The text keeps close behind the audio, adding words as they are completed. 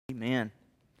Amen.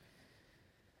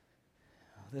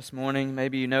 This morning,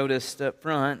 maybe you noticed up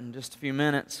front, in just a few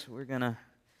minutes, we're going to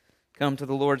come to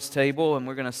the Lord's table and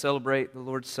we're going to celebrate the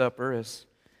Lord's Supper as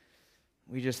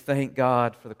we just thank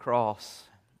God for the cross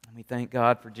and we thank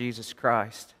God for Jesus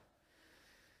Christ.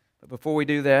 But before we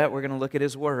do that, we're going to look at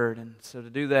His Word. And so to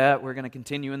do that, we're going to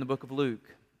continue in the book of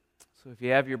Luke. So if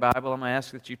you have your Bible, I'm going to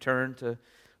ask that you turn to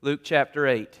Luke chapter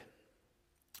 8.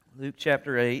 Luke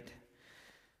chapter 8.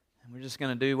 And we're just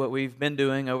going to do what we've been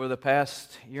doing over the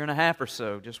past year and a half or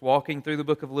so, just walking through the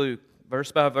book of Luke,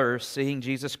 verse by verse, seeing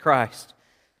Jesus Christ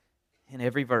in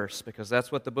every verse, because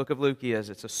that's what the book of Luke is.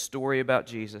 It's a story about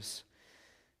Jesus.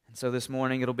 And so this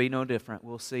morning it'll be no different.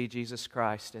 We'll see Jesus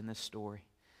Christ in this story.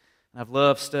 And I've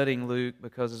loved studying Luke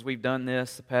because as we've done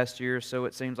this the past year or so,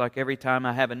 it seems like every time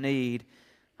I have a need,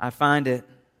 I find it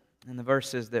in the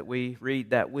verses that we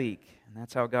read that week. And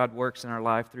that's how God works in our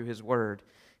life through His Word.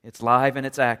 It's live and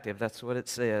it's active. That's what it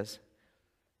says.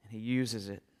 And He uses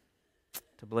it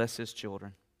to bless His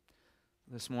children.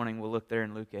 This morning we'll look there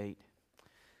in Luke 8.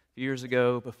 A few years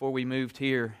ago, before we moved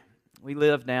here, we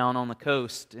lived down on the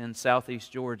coast in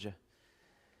southeast Georgia.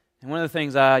 And one of the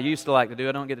things I used to like to do,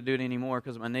 I don't get to do it anymore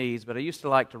because of my knees, but I used to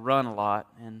like to run a lot.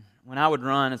 And when I would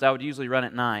run, I would usually run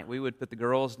at night. We would put the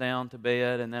girls down to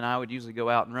bed, and then I would usually go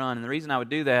out and run. And the reason I would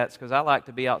do that is because I like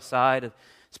to be outside,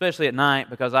 especially at night,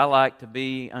 because I like to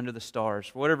be under the stars.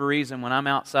 For whatever reason, when I'm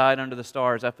outside under the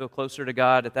stars, I feel closer to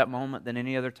God at that moment than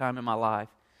any other time in my life.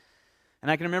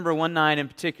 And I can remember one night in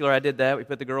particular I did that. We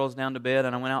put the girls down to bed,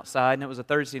 and I went outside, and it was a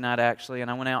Thursday night actually, and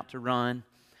I went out to run.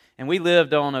 And we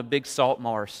lived on a big salt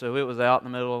marsh, so it was out in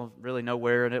the middle of really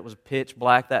nowhere, and it was pitch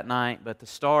black that night, but the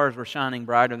stars were shining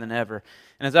brighter than ever.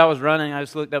 And as I was running, I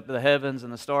just looked up to the heavens,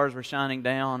 and the stars were shining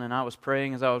down, and I was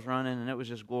praying as I was running, and it was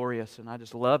just glorious, and I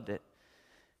just loved it.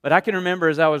 But I can remember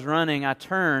as I was running, I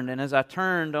turned, and as I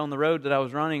turned on the road that I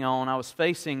was running on, I was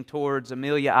facing towards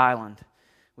Amelia Island.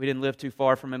 We didn't live too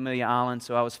far from Amelia Island,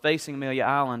 so I was facing Amelia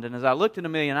Island, and as I looked at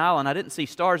Amelia Island, I didn't see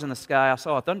stars in the sky, I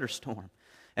saw a thunderstorm.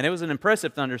 And it was an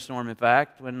impressive thunderstorm, in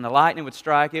fact. When the lightning would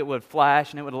strike, it would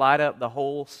flash, and it would light up the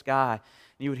whole sky.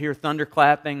 And you would hear thunder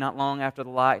clapping not long after the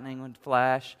lightning would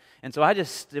flash. And so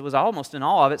it was almost in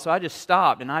awe of it, so I just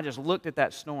stopped, and I just looked at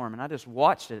that storm, and I just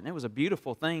watched it, and it was a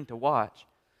beautiful thing to watch.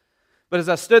 But as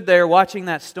I stood there watching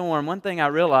that storm, one thing I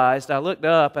realized, I looked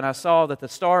up and I saw that the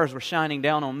stars were shining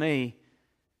down on me.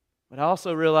 But I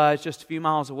also realized just a few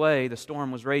miles away, the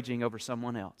storm was raging over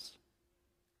someone else.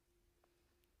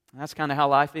 And that's kind of how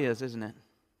life is, isn't it?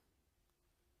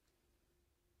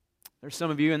 There's some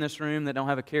of you in this room that don't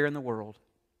have a care in the world.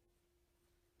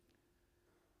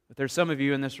 But there's some of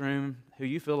you in this room who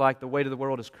you feel like the weight of the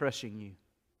world is crushing you.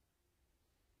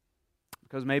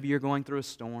 Because maybe you're going through a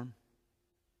storm.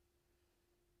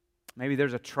 Maybe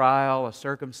there's a trial, a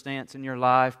circumstance in your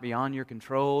life beyond your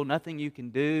control, nothing you can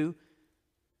do,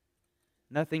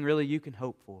 nothing really you can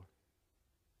hope for.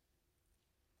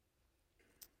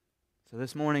 So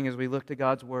this morning as we look to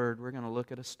God's Word, we're going to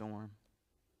look at a storm.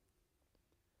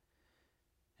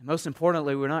 And most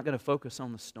importantly, we're not going to focus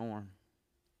on the storm,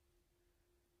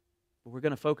 but we're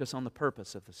going to focus on the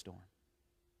purpose of the storm.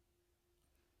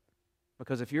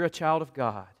 Because if you're a child of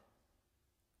God,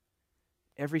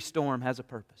 every storm has a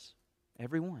purpose.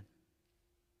 Every one.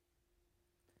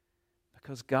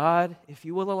 Because God, if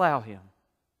you will allow Him,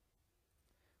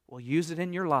 will use it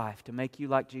in your life to make you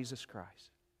like Jesus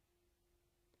Christ.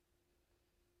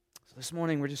 So this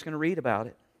morning we're just going to read about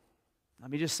it.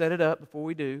 Let me just set it up before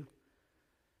we do.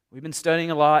 We've been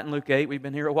studying a lot in Luke 8. We've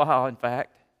been here a while, in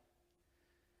fact.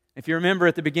 If you remember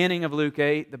at the beginning of Luke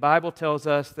 8, the Bible tells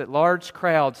us that large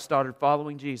crowds started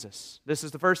following Jesus. This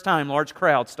is the first time large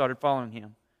crowds started following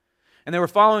Him. And they were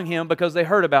following Him because they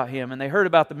heard about Him, and they heard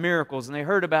about the miracles, and they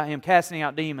heard about Him casting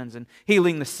out demons and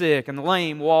healing the sick, and the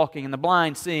lame walking, and the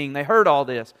blind seeing. They heard all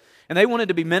this. And they wanted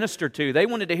to be ministered to. They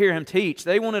wanted to hear Him teach.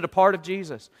 They wanted a part of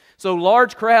Jesus. So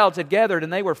large crowds had gathered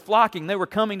and they were flocking. They were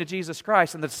coming to Jesus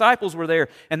Christ. And the disciples were there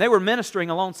and they were ministering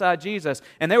alongside Jesus.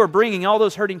 And they were bringing all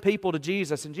those hurting people to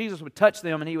Jesus. And Jesus would touch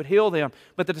them and He would heal them.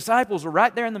 But the disciples were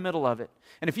right there in the middle of it.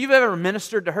 And if you've ever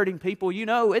ministered to hurting people, you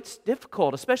know it's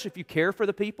difficult, especially if you care for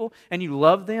the people and you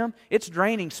love them. It's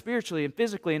draining spiritually and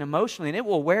physically and emotionally, and it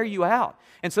will wear you out.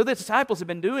 And so the disciples have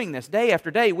been doing this day after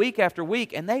day, week after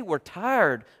week, and they were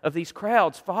tired of these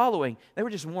crowds following. They were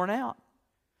just worn out.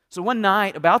 So one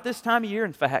night, about this time of year,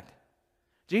 in fact,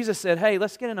 Jesus said, "Hey,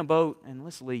 let's get in a boat and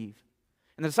let's leave."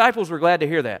 And the disciples were glad to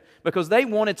hear that because they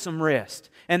wanted some rest.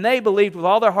 And they believed with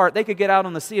all their heart they could get out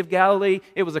on the Sea of Galilee.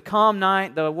 It was a calm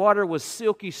night. The water was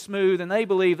silky smooth. And they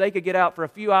believed they could get out for a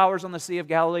few hours on the Sea of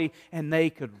Galilee and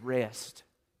they could rest.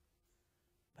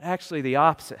 But actually the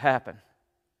opposite happened.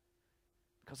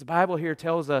 Because the Bible here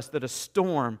tells us that a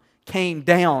storm came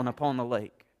down upon the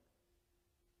lake.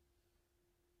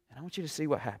 And I want you to see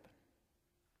what happened.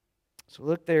 So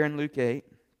look there in Luke 8.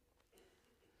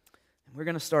 And we're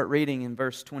going to start reading in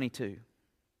verse 22.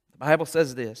 The Bible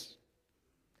says this.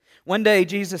 One day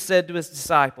Jesus said to His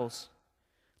disciples,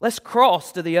 "Let's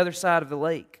cross to the other side of the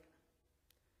lake."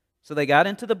 So they got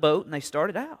into the boat and they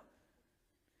started out.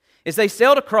 As they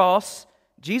sailed across,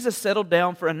 Jesus settled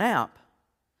down for a nap.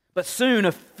 But soon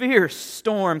a fierce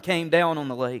storm came down on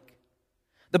the lake.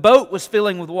 The boat was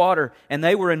filling with water and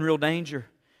they were in real danger.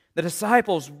 The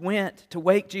disciples went to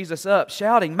wake Jesus up,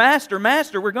 shouting, "Master,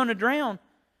 Master, we're going to drown."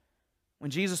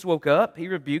 When Jesus woke up, He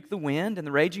rebuked the wind and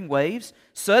the raging waves.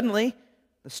 Suddenly,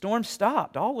 the storm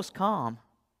stopped. All was calm.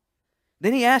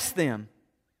 Then He asked them,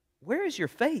 "Where is your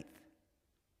faith?"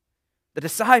 The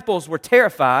disciples were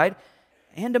terrified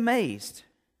and amazed.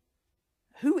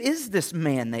 "Who is this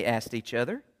man?" they asked each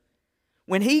other.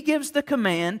 "When He gives the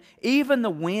command, even the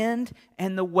wind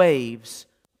and the waves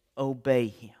obey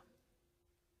Him."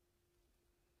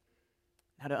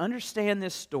 Now, to understand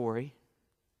this story,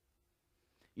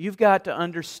 you've got to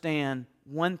understand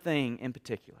one thing in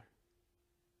particular.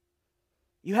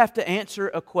 You have to answer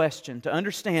a question to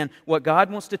understand what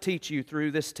God wants to teach you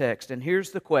through this text. And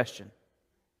here's the question.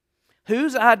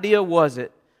 Whose idea was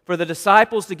it for the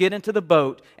disciples to get into the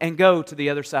boat and go to the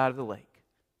other side of the lake?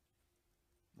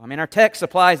 I mean, our text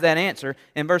supplies that answer.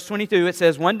 In verse 22, it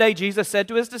says, "One day Jesus said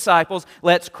to His disciples,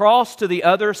 'Let's cross to the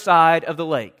other side of the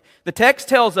lake.'" The text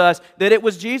tells us that it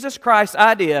was Jesus Christ's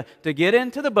idea to get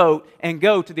into the boat and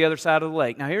go to the other side of the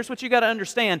lake. Now, here's what you got to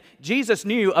understand. Jesus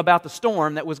knew about the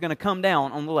storm that was going to come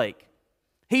down on the lake.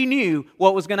 He knew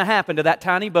what was going to happen to that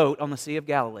tiny boat on the Sea of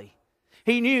Galilee.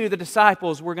 He knew the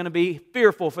disciples were going to be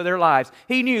fearful for their lives.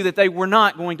 He knew that they were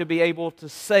not going to be able to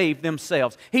save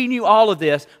themselves. He knew all of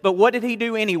this, but what did He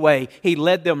do anyway? He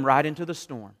led them right into the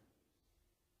storm.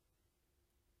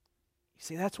 You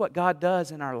see, that's what God does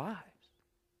in our lives.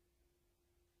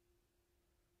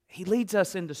 He leads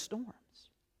us into storms.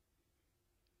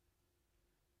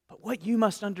 But what you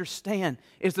must understand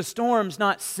is the storm's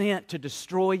not sent to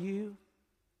destroy you.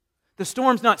 The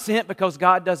storm's not sent because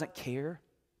God doesn't care.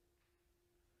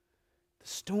 The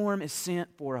storm is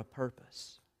sent for a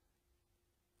purpose.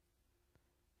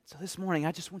 So this morning,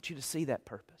 I just want you to see that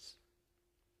purpose.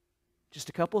 Just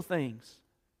a couple of things.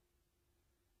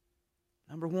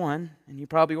 Number one, and you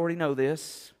probably already know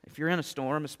this, if you're in a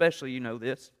storm, especially you know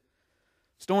this,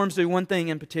 storms do one thing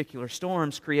in particular.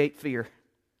 Storms create fear.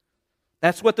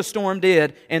 That's what the storm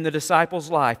did in the disciples'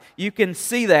 life. You can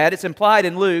see that. It's implied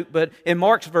in Luke, but in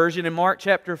Mark's version, in Mark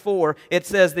chapter 4, it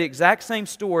says the exact same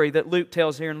story that Luke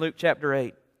tells here in Luke chapter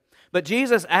 8. But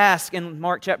Jesus asked in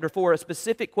Mark chapter 4 a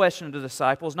specific question to the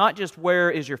disciples, not just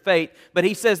where is your faith, but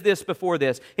He says this before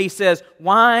this. He says,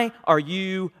 "Why are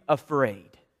you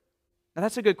afraid?" Now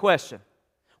that's a good question.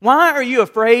 Why are you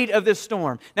afraid of this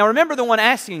storm? Now remember the one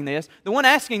asking this. The one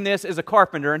asking this is a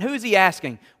carpenter. And who is he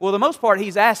asking? Well, the most part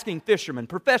he's asking fishermen,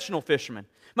 professional fishermen.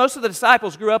 Most of the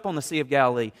disciples grew up on the Sea of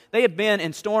Galilee. They had been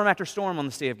in storm after storm on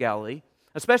the Sea of Galilee,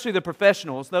 especially the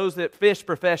professionals, those that fish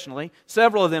professionally.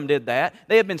 Several of them did that.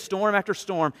 They had been storm after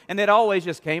storm, and they'd always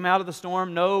just came out of the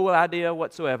storm, no idea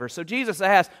whatsoever. So Jesus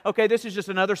asked, okay, this is just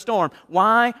another storm.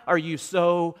 Why are you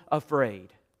so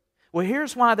afraid? Well,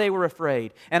 here's why they were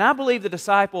afraid. And I believe the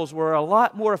disciples were a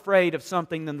lot more afraid of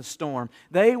something than the storm.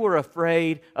 They were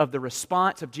afraid of the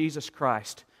response of Jesus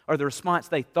Christ, or the response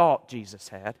they thought Jesus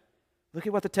had. Look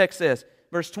at what the text says.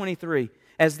 Verse 23.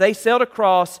 As they sailed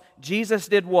across, Jesus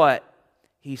did what?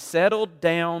 He settled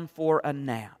down for a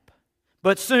nap.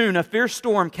 But soon a fierce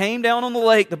storm came down on the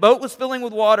lake. The boat was filling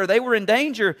with water. They were in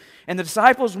danger. And the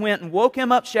disciples went and woke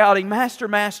Him up shouting, "Master,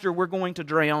 Master, we're going to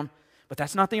drown." But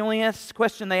that's not the only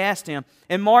question they asked Him.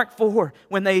 In Mark 4,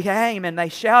 when they came and they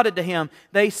shouted to Him,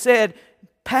 they said,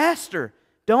 "Pastor,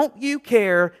 don't you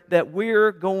care that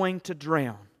we're going to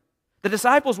drown?" The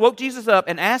disciples woke Jesus up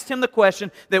and asked Him the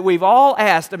question that we've all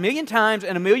asked a million times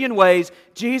in a million ways.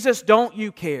 Jesus, don't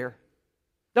you care?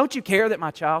 Don't you care that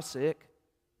my child's sick?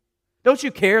 Don't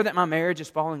you care that my marriage is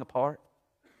falling apart?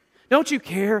 Don't you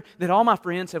care that all my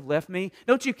friends have left me?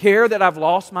 Don't you care that I've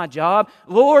lost my job?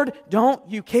 Lord, don't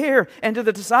you care? And to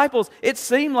the disciples, it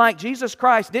seemed like Jesus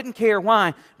Christ didn't care.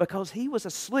 Why? Because He was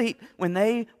asleep when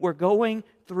they were going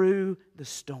through the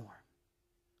storm.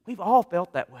 We've all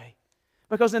felt that way.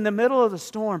 Because in the middle of the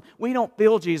storm, we don't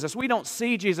feel Jesus. We don't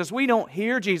see Jesus. We don't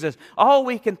hear Jesus. All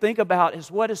we can think about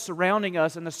is what is surrounding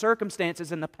us and the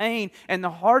circumstances and the pain and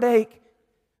the heartache.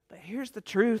 But here's the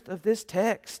truth of this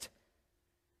text.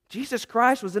 Jesus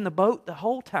Christ was in the boat the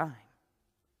whole time.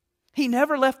 He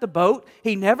never left the boat.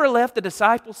 He never left the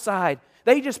disciples' side.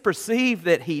 They just perceived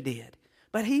that He did.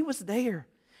 But He was there.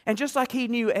 And just like He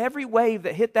knew every wave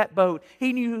that hit that boat,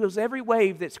 He knew it was every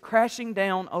wave that's crashing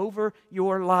down over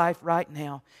your life right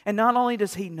now. And not only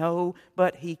does He know,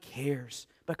 but He cares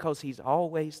because He's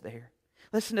always there.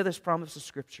 Listen to this promise of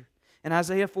Scripture. In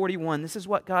Isaiah 41, this is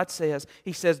what God says.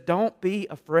 He says, "Don't be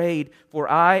afraid, for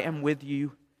I am with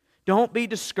you. Don't be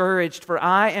discouraged, for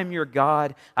I am your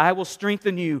God. I will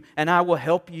strengthen you, and I will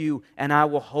help you, and I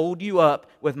will hold you up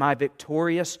with my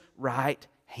victorious right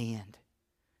hand."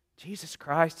 Jesus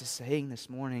Christ is saying this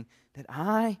morning that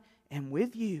I am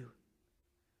with you.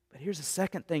 But here's the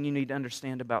second thing you need to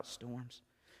understand about storms.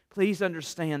 Please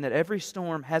understand that every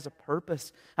storm has a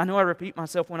purpose. I know I repeat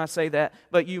myself when I say that,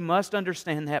 but you must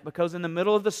understand that because in the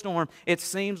middle of the storm, it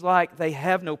seems like they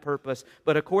have no purpose,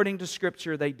 but according to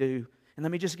Scripture, they do. And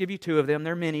let me just give you two of them.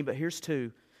 There are many, but here's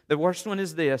two. The worst one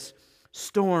is this.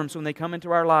 Storms, when they come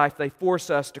into our life, they force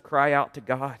us to cry out to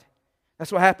God.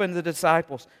 That's what happened to the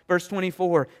disciples. Verse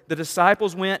 24, the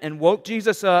disciples went and woke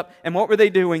Jesus up, and what were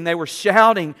they doing? They were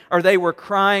shouting, or they were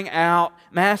crying out,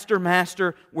 "Master,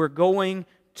 Master, we're going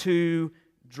to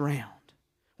drown."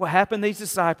 What happened to these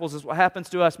disciples is what happens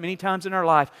to us many times in our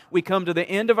life. We come to the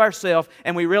end of ourselves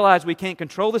and we realize we can't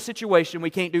control the situation,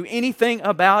 we can't do anything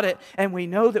about it, and we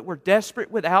know that we're desperate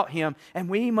without Him, and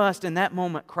we must in that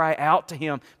moment cry out to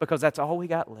Him because that's all we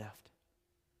got left.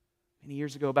 Many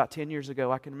years ago, about 10 years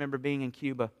ago, I can remember being in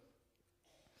Cuba.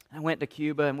 I went to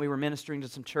Cuba and we were ministering to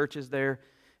some churches there,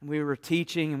 and we were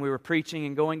teaching and we were preaching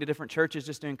and going to different churches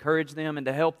just to encourage them and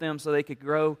to help them so they could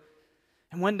grow.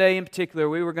 And one day in particular,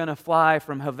 we were going to fly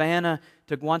from Havana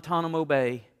to Guantanamo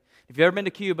Bay. If you've ever been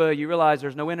to Cuba, you realize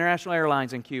there's no international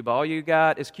airlines in Cuba. All you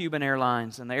got is Cuban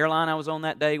Airlines. And the airline I was on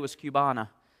that day was Cubana.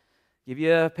 Give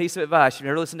you a piece of advice. If you've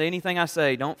never listened to anything I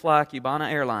say, don't fly Cubana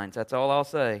Airlines. That's all I'll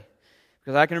say.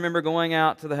 Because I can remember going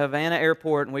out to the Havana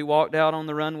airport, and we walked out on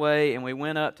the runway, and we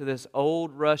went up to this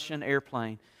old Russian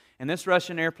airplane. And this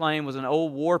Russian airplane was an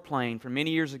old warplane from many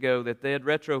years ago that they had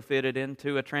retrofitted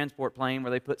into a transport plane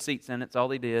where they put seats in it. That's all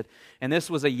they did. And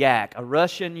this was a yak, a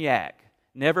Russian yak.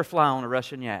 Never fly on a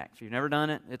Russian yak. If you've never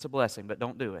done it, it's a blessing, but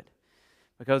don't do it.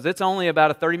 Because it's only about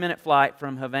a 30-minute flight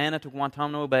from Havana to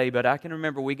Guantanamo Bay. But I can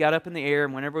remember we got up in the air,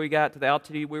 and whenever we got to the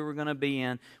altitude we were going to be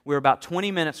in, we were about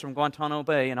 20 minutes from Guantanamo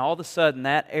Bay, and all of a sudden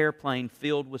that airplane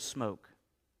filled with smoke.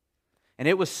 And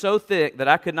it was so thick that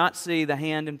I could not see the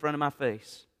hand in front of my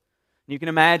face. You can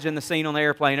imagine the scene on the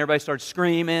airplane. Everybody started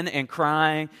screaming and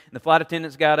crying. And the flight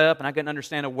attendants got up, and I couldn't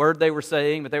understand a word they were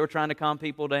saying, but they were trying to calm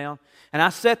people down. And I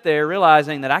sat there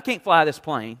realizing that I can't fly this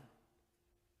plane.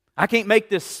 I can't make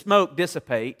this smoke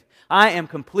dissipate. I am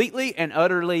completely and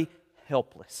utterly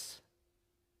helpless.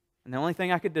 And the only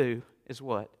thing I could do is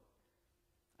what?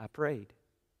 I prayed.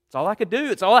 It's all I could do.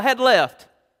 It's all I had left.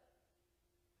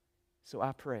 So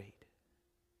I prayed.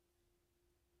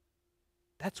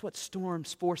 That's what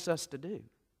storms force us to do.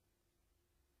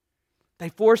 They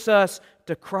force us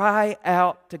to cry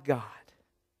out to God.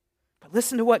 But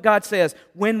listen to what God says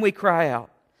when we cry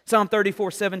out. Psalm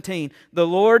 34:17, the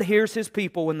Lord hears His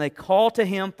people when they call to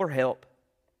Him for help.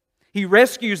 He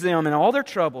rescues them in all their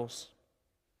troubles.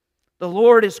 The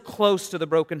Lord is close to the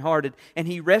brokenhearted, and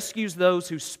He rescues those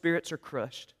whose spirits are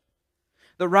crushed.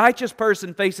 The righteous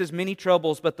person faces many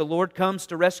troubles, but the Lord comes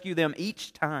to rescue them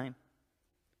each time.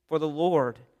 For the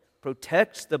Lord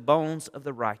protects the bones of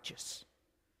the righteous.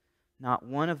 Not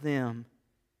one of them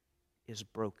is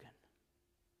broken.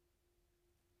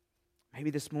 Maybe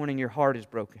this morning your heart is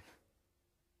broken.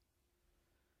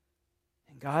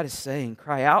 And God is saying,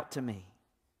 cry out to me,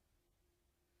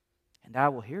 and I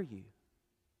will hear you.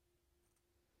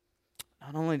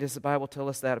 Not only does the Bible tell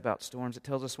us that about storms, it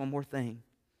tells us one more thing.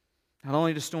 Not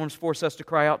only do storms force us to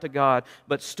cry out to God,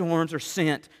 but storms are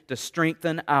sent to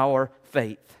strengthen our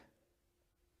faith.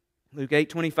 Luke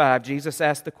 8:25, Jesus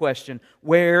asked the question,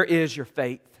 where is your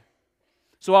faith?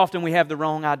 So often we have the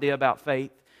wrong idea about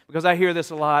faith. Because I hear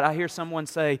this a lot. I hear someone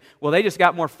say, well, they just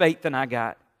got more faith than I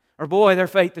got. Or, boy, their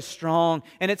faith is strong.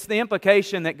 And it's the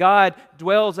implication that God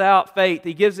dwells out faith.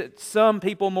 He gives it some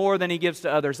people more than He gives to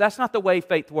others. That's not the way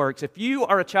faith works. If you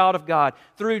are a child of God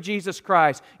through Jesus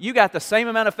Christ, you got the same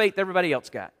amount of faith everybody else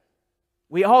got.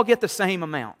 We all get the same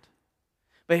amount.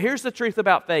 But here's the truth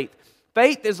about faith.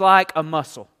 Faith is like a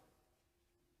muscle.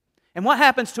 And what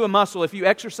happens to a muscle if you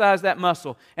exercise that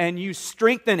muscle and you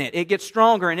strengthen it? It gets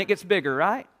stronger and it gets bigger,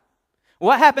 right?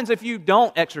 What happens if you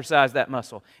don't exercise that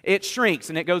muscle? It shrinks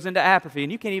and it goes into atrophy,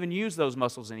 and you can't even use those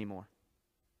muscles anymore.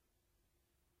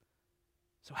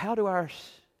 So how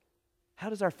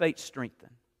does our faith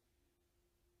strengthen?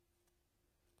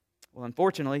 Well,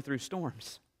 unfortunately, through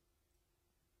storms.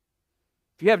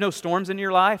 If you have no storms in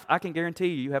your life, I can guarantee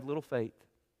you have little faith.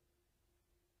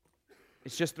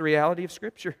 It's just the reality of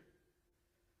Scripture.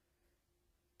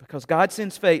 Because God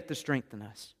sends faith to strengthen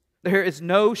us. There is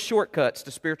no shortcuts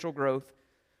to spiritual growth.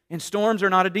 And storms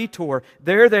are not a detour.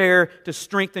 They're there to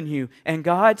strengthen you. And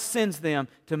God sends them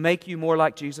to make you more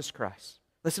like Jesus Christ.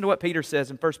 Listen to what Peter says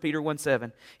in 1 Peter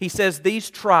 1:7. He says, these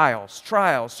trials,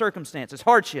 circumstances,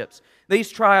 hardships,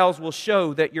 these trials will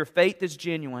show that your faith is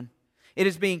genuine. It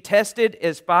is being tested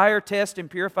as fire tests and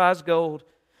purifies gold.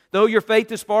 Though your faith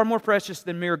is far more precious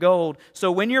than mere gold.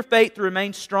 So when your faith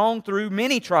remains strong through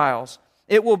many trials,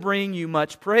 it will bring you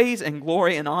much praise and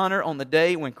glory and honor on the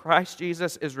day when Christ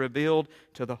Jesus is revealed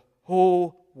to the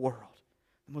whole world.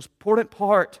 The most important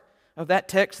part of that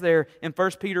text there in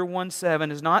 1 Peter 1:7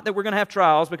 is not that we're going to have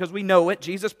trials because we know it,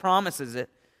 Jesus promises it,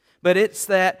 but it's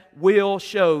that will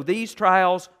show. These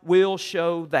trials will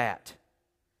show that.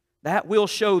 That will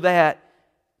show that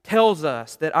tells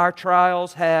us that our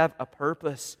trials have a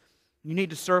purpose. You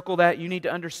need to circle that. You need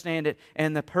to understand it.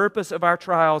 And the purpose of our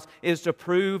trials is to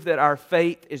prove that our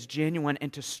faith is genuine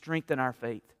and to strengthen our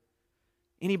faith.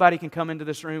 Anybody can come into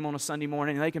this room on a Sunday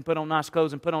morning and they can put on nice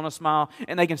clothes and put on a smile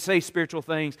and they can say spiritual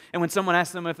things. And when someone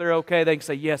asks them if they're okay, they can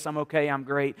say, yes, I'm okay, I'm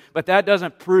great. But that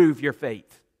doesn't prove your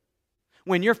faith.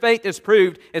 When your faith is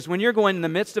proved is when you're going in the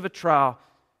midst of a trial,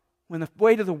 when the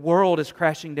weight of the world is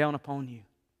crashing down upon you.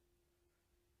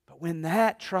 But when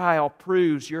that trial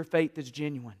proves your faith is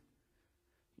genuine,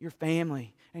 your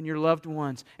family and your loved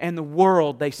ones and the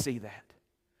world, they see that.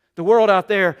 The world out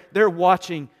there, they're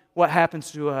watching what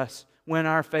happens to us when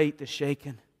our faith is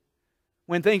shaken.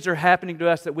 When things are happening to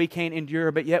us that we can't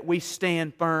endure, but yet we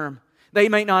stand firm. They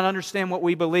may not understand what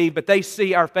we believe, but they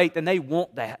see our faith and they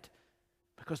want that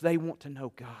because they want to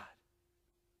know God.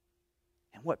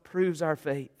 And what proves our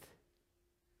faith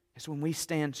is when we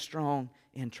stand strong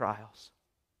in trials.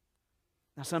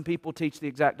 Now, some people teach the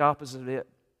exact opposite of it,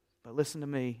 but listen to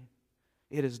me.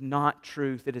 It is not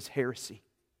truth, it is heresy.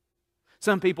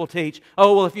 Some people teach,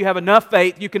 oh, well, if you have enough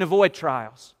faith, you can avoid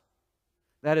trials.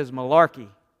 That is malarkey.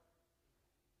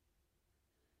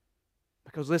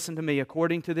 Because listen to me,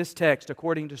 according to this text,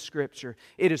 according to Scripture,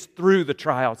 it is through the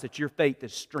trials that your faith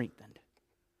is strengthened.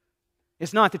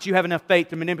 It's not that you have enough faith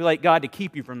to manipulate God to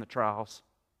keep you from the trials.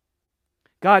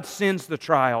 God sends the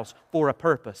trials for a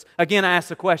purpose. Again, I ask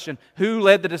the question, who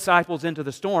led the disciples into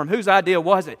the storm? Whose idea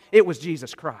was it? It was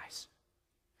Jesus Christ.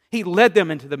 He led them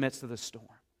into the midst of the storm.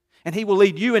 And He will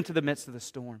lead you into the midst of the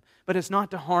storm. But it's not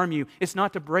to harm you. It's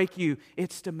not to break you.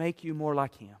 It's to make you more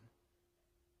like Him.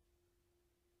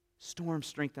 Storms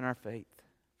strengthen our faith.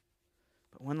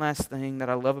 But one last thing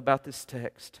that I love about this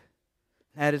text,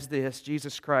 that is this: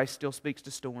 Jesus Christ still speaks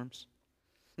to storms.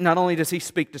 Not only does He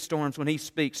speak to storms, when He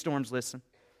speaks, storms listen.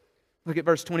 Look at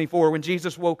verse 24. When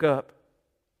Jesus woke up,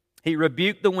 He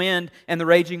rebuked the wind and the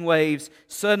raging waves.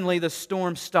 Suddenly the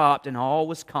storm stopped and all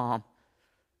was calm.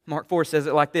 Mark 4 says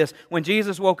it like this: when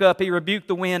Jesus woke up, He rebuked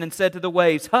the wind and said to the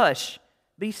waves, "Hush,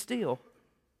 be still."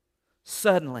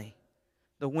 Suddenly,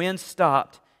 the wind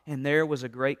stopped and there was a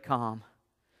great calm.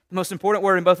 The most important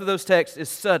word in both of those texts is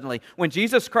suddenly. When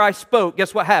Jesus Christ spoke,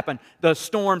 guess what happened? The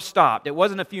storm stopped. It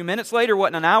wasn't a few minutes later,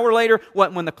 wasn't an hour later,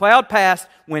 wasn't when the cloud passed.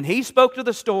 When He spoke to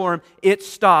the storm, it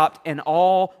stopped and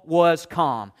all was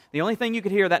calm. The only thing you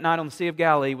could hear that night on the Sea of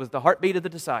Galilee was the heartbeat of the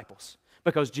disciples.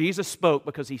 Because Jesus spoke,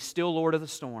 because He's still Lord of the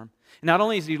storm. And not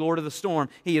only is He Lord of the storm,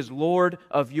 He is Lord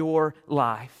of your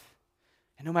life.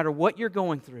 And no matter what you're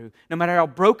going through, no matter how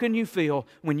broken you feel,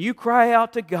 when you cry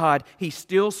out to God, He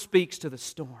still speaks to the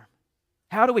storm.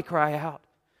 How do we cry out?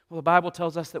 Well, the Bible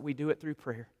tells us that we do it through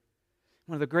prayer.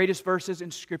 One of the greatest verses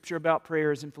in Scripture about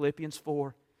prayer is in Philippians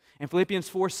 4. In Philippians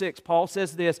 4:6, Paul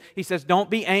says this. He says, don't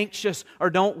be anxious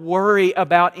or don't worry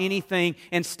about anything.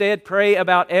 Instead, pray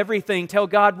about everything. Tell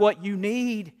God what you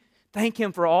need. Thank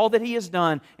Him for all that He has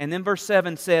done. And then verse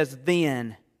 7 says,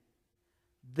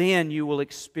 then you will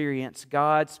experience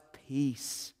God's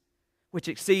peace, which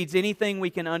exceeds anything we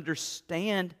can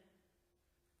understand.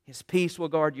 His peace will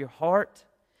guard your heart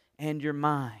and your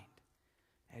mind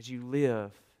as you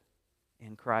live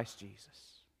in Christ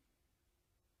Jesus.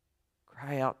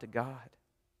 Cry out to God.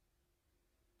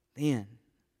 Then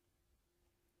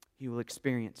you will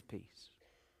experience peace.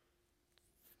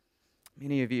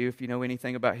 Many of you, if you know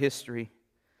anything about history,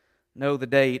 know the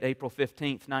date, April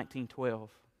 15th, 1912.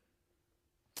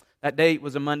 That date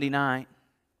was a Monday night.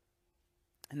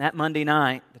 And that Monday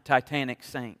night, the Titanic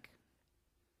sank.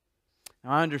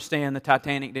 Now, I understand the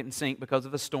Titanic didn't sink because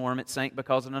of a storm. It sank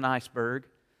because of an iceberg.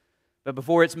 But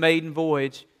before its maiden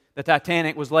voyage, the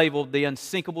Titanic was labeled the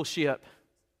unsinkable ship.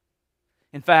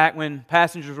 In fact, when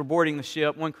passengers were boarding the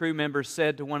ship, one crew member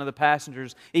said to one of the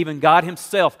passengers, "Even God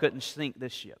himself couldn't sink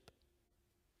this ship."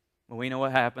 Well, we know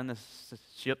what happened. The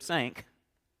ship sank.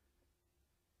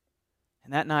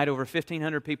 And that night, over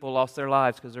 1,500 people lost their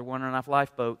lives because there weren't enough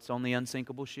lifeboats on the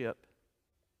unsinkable ship.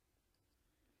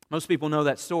 Most people know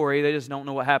that story. They just don't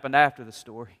know what happened after the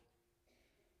story.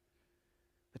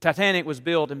 The Titanic was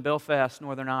built in Belfast,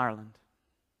 Northern Ireland.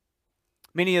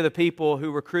 Many of the people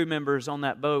who were crew members on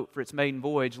that boat for its maiden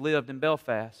voyage lived in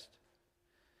Belfast.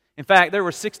 In fact, there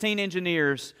were 16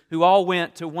 engineers who all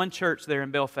went to one church there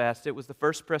in Belfast. It was the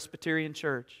First Presbyterian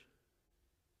Church.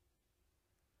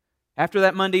 After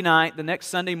that Monday night, the next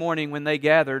Sunday morning when they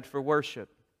gathered for worship,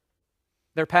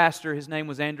 their pastor, his name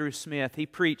was Andrew Smith, he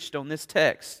preached on this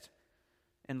text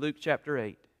in Luke chapter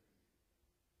 8.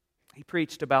 He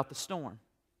preached about the storm.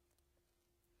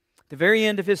 At the very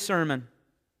end of his sermon,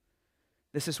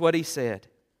 this is what he said.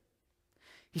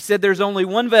 He said, "There's only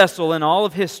one vessel in all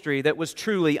of history that was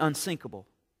truly unsinkable.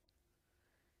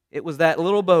 It was that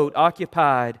little boat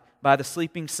occupied by the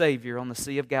sleeping Savior on the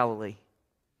Sea of Galilee."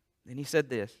 Then he said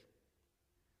this.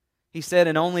 He said,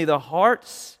 "And only the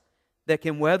hearts that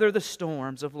can weather the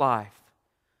storms of life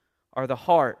are the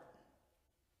heart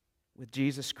with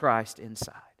Jesus Christ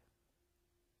inside."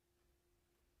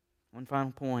 One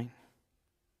final point,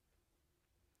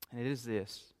 and it is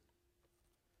this.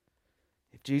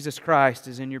 If Jesus Christ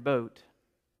is in your boat,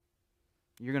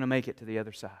 you're going to make it to the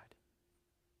other side.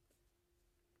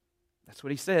 That's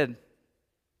what he said.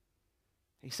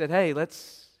 He said, "Hey,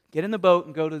 let's get in the boat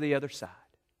and go to the other side."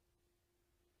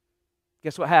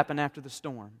 Guess what happened after the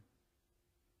storm?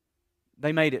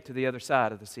 They made it to the other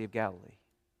side of the Sea of Galilee.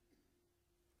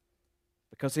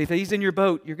 Because if he's in your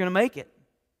boat, you're going to make it.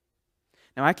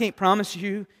 Now, I can't promise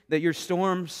you that your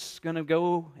storm's going to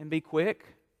go and be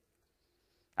quick.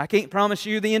 I can't promise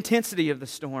you the intensity of the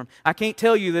storm. I can't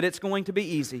tell you that it's going to be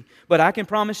easy. But I can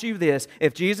promise you this.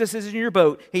 If Jesus is in your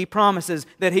boat, He promises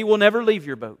that He will never leave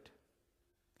your boat.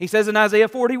 He says in Isaiah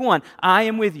 41, "I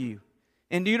am with you."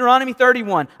 In Deuteronomy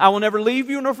 31, "I will never leave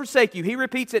you nor forsake you." He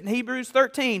repeats it in Hebrews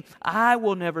 13, "I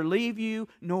will never leave you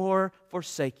nor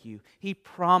forsake you." He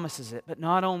promises it, but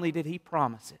not only did He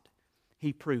promise it,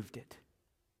 He proved it.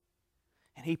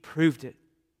 And He proved it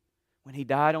when He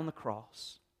died on the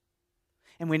cross.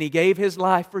 And when He gave His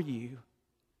life for you,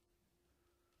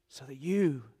 so that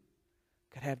you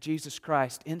could have Jesus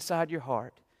Christ inside your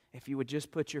heart if you would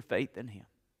just put your faith in Him.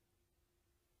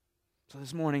 So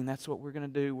this morning, that's what we're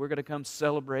going to do. We're going to come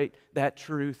celebrate that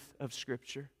truth of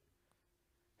Scripture.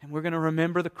 And we're going to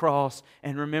remember the cross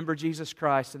and remember Jesus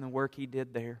Christ and the work He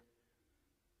did there.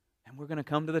 And we're going to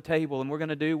come to the table and we're going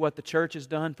to do what the church has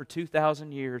done for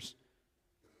 2,000 years.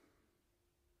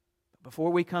 But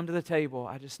before we come to the table,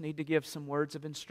 I just need to give some words of instruction.